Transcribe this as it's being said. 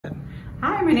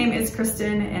Hi, my name is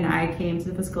Kristin, and I came to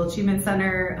the Physical Achievement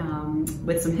Center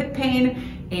with some hip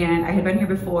pain, and I had been here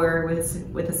before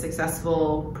with a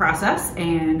successful process,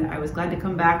 and I was glad to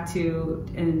come back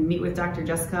and meet with Dr.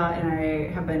 Jessica, and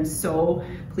I have been so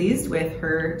pleased with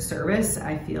her service.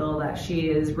 I feel that she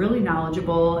is really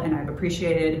knowledgeable, and I've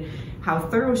appreciated how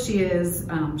thorough she is,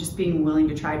 just being willing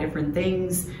to try different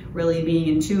things, really being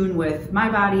in tune with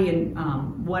my body and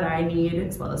what I need,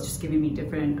 as well as just giving me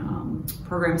different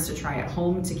programs to try at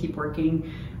home to keep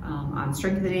working on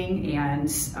strengthening.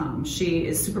 And she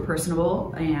is super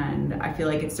personable, and I feel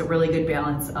like it's a really good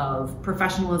balance of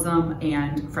professionalism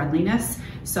and friendliness.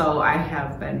 So I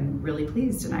have been really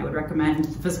pleased, and I would recommend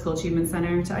the Physical Achievement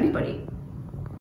Center to anybody.